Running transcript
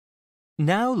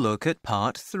Now look at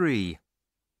part 3.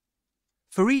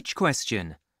 For each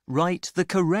question, write the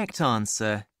correct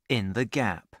answer in the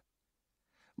gap.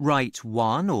 Write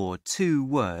 1 or 2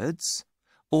 words,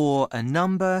 or a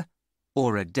number,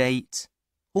 or a date,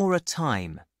 or a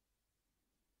time.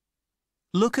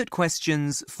 Look at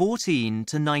questions 14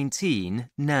 to 19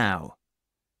 now.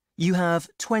 You have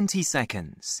 20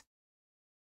 seconds.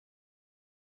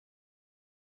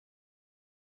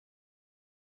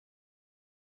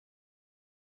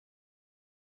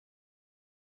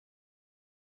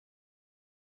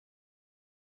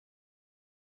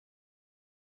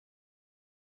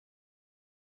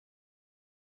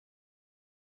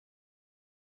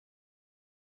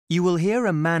 You will hear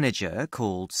a manager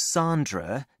called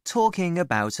Sandra talking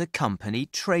about a company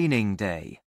training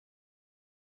day.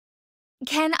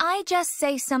 Can I just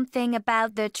say something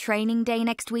about the training day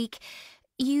next week?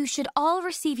 You should all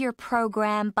receive your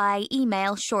program by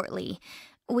email shortly.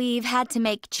 We've had to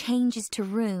make changes to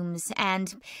rooms,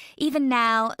 and even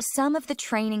now, some of the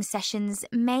training sessions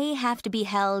may have to be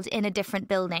held in a different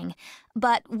building,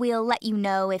 but we'll let you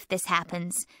know if this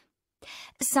happens.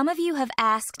 Some of you have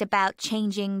asked about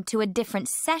changing to a different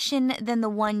session than the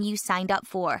one you signed up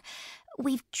for.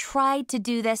 We've tried to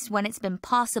do this when it's been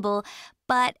possible,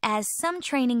 but as some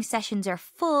training sessions are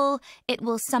full, it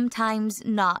will sometimes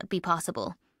not be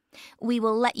possible. We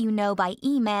will let you know by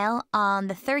email on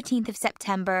the 13th of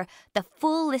September the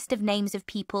full list of names of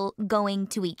people going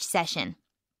to each session.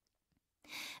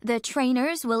 The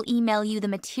trainers will email you the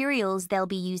materials they'll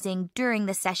be using during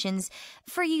the sessions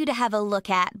for you to have a look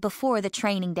at before the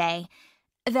training day.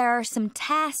 There are some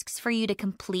tasks for you to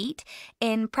complete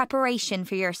in preparation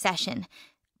for your session.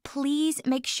 Please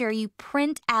make sure you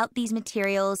print out these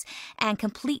materials and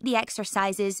complete the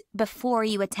exercises before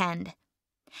you attend.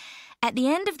 At the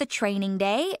end of the training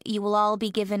day, you will all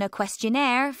be given a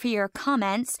questionnaire for your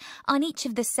comments on each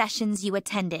of the sessions you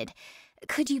attended.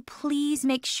 Could you please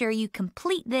make sure you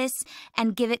complete this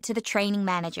and give it to the training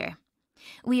manager?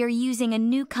 We are using a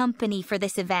new company for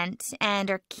this event and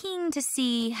are keen to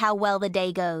see how well the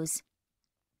day goes.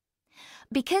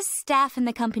 Because staff in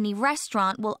the company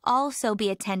restaurant will also be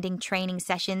attending training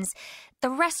sessions, the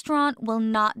restaurant will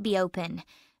not be open.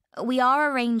 We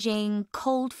are arranging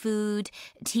cold food,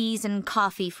 teas, and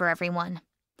coffee for everyone.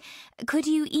 Could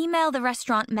you email the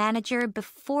restaurant manager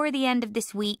before the end of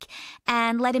this week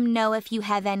and let him know if you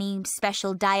have any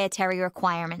special dietary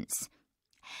requirements?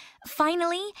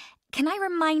 Finally, can I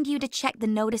remind you to check the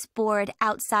notice board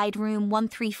outside room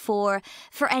 134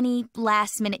 for any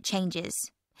last-minute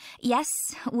changes? Yes,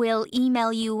 we'll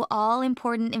email you all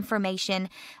important information,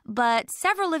 but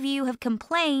several of you have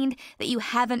complained that you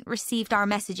haven't received our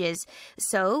messages.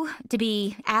 So, to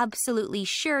be absolutely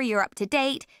sure you're up to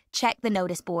date, check the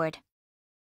notice board.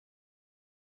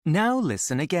 Now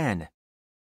listen again.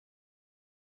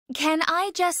 Can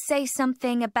I just say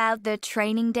something about the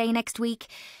training day next week?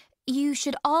 You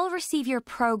should all receive your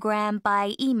program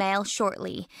by email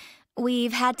shortly.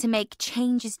 We've had to make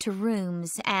changes to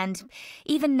rooms, and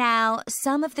even now,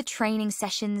 some of the training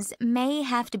sessions may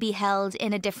have to be held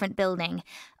in a different building,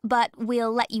 but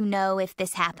we'll let you know if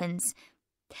this happens.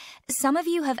 Some of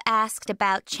you have asked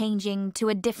about changing to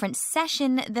a different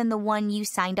session than the one you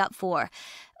signed up for.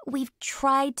 We've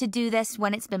tried to do this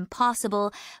when it's been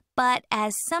possible, but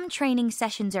as some training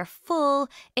sessions are full,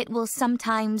 it will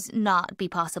sometimes not be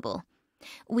possible.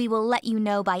 We will let you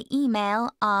know by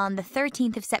email on the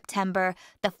 13th of September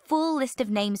the full list of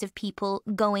names of people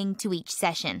going to each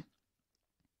session.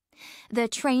 The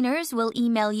trainers will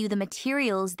email you the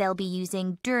materials they'll be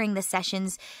using during the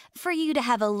sessions for you to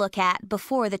have a look at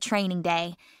before the training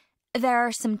day. There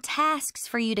are some tasks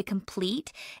for you to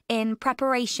complete in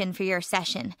preparation for your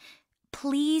session.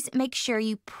 Please make sure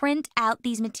you print out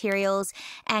these materials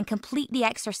and complete the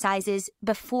exercises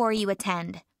before you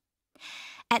attend.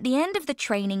 At the end of the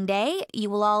training day, you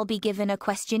will all be given a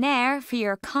questionnaire for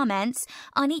your comments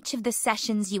on each of the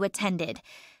sessions you attended.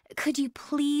 Could you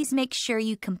please make sure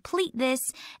you complete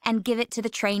this and give it to the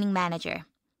training manager?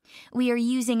 We are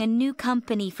using a new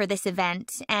company for this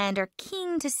event and are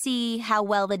keen to see how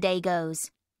well the day goes.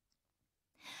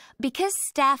 Because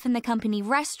staff in the company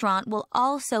restaurant will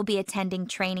also be attending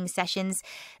training sessions,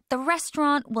 the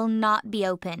restaurant will not be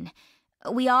open.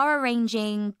 We are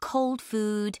arranging cold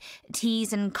food,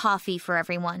 teas, and coffee for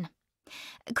everyone.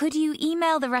 Could you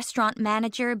email the restaurant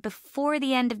manager before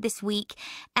the end of this week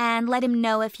and let him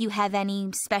know if you have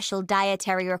any special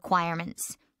dietary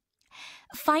requirements?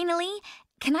 Finally,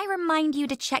 can I remind you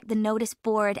to check the notice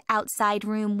board outside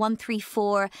room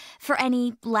 134 for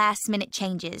any last-minute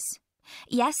changes?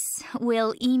 Yes,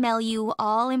 we'll email you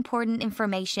all important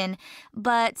information,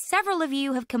 but several of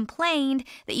you have complained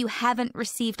that you haven't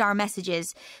received our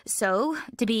messages. So,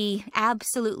 to be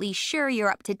absolutely sure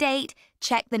you're up to date,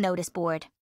 check the notice board.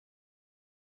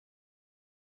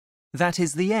 That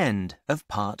is the end of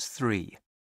Part 3.